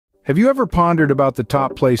Have you ever pondered about the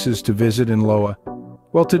top places to visit in Loa?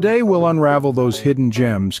 Well, today we'll unravel those hidden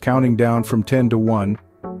gems, counting down from 10 to 1,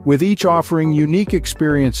 with each offering unique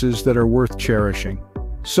experiences that are worth cherishing.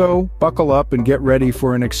 So, buckle up and get ready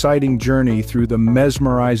for an exciting journey through the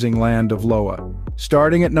mesmerizing land of Loa.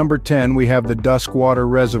 Starting at number 10, we have the Duskwater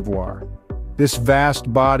Reservoir. This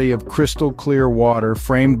vast body of crystal-clear water,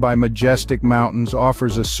 framed by majestic mountains,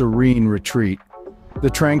 offers a serene retreat. The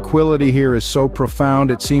tranquility here is so profound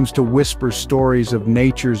it seems to whisper stories of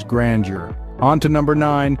nature's grandeur. On to number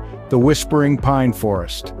 9, the Whispering Pine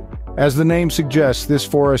Forest. As the name suggests, this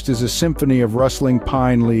forest is a symphony of rustling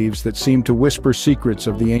pine leaves that seem to whisper secrets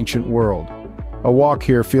of the ancient world. A walk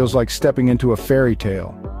here feels like stepping into a fairy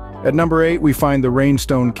tale. At number 8, we find the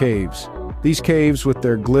Rainstone Caves. These caves, with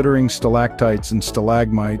their glittering stalactites and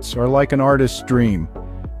stalagmites, are like an artist's dream.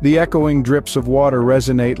 The echoing drips of water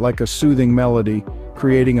resonate like a soothing melody,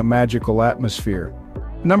 creating a magical atmosphere.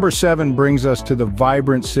 Number 7 brings us to the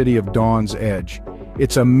vibrant city of Dawn's Edge.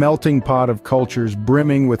 It's a melting pot of cultures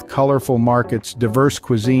brimming with colorful markets, diverse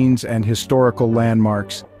cuisines, and historical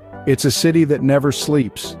landmarks. It's a city that never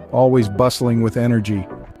sleeps, always bustling with energy.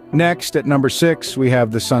 Next, at number 6, we have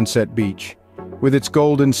the Sunset Beach. With its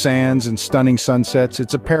golden sands and stunning sunsets,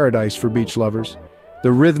 it's a paradise for beach lovers.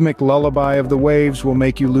 The rhythmic lullaby of the waves will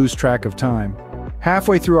make you lose track of time.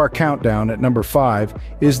 Halfway through our countdown, at number 5,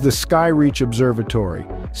 is the Skyreach Observatory.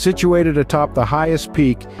 Situated atop the highest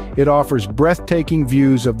peak, it offers breathtaking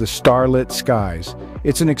views of the starlit skies.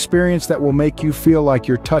 It's an experience that will make you feel like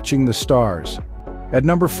you're touching the stars. At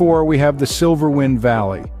number 4, we have the Silverwind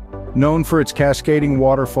Valley. Known for its cascading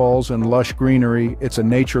waterfalls and lush greenery, it's a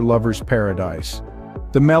nature lover's paradise.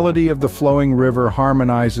 The melody of the flowing river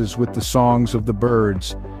harmonizes with the songs of the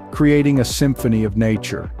birds, creating a symphony of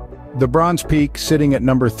nature. The Bronze Peak, sitting at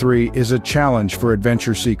number 3, is a challenge for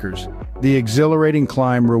adventure seekers. The exhilarating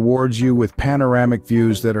climb rewards you with panoramic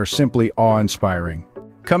views that are simply awe-inspiring.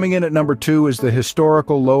 Coming in at number 2 is the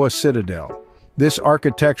historical Loa Citadel. This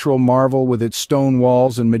architectural marvel, with its stone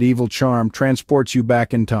walls and medieval charm, transports you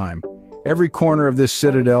back in time. Every corner of this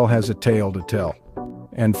citadel has a tale to tell.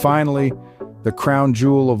 And finally, the crown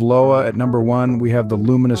jewel of Loa, at number 1, we have the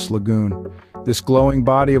luminous lagoon. This glowing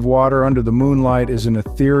body of water under the moonlight is an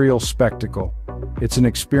ethereal spectacle. It's an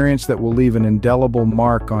experience that will leave an indelible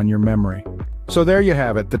mark on your memory. So there you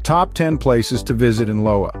have it, the top 10 places to visit in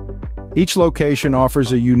Loa. Each location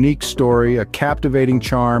offers a unique story, a captivating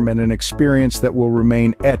charm, and an experience that will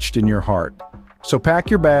remain etched in your heart. So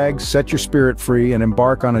pack your bags, set your spirit free, and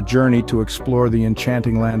embark on a journey to explore the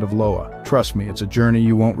enchanting land of Loa. Trust me, it's a journey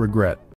you won't regret.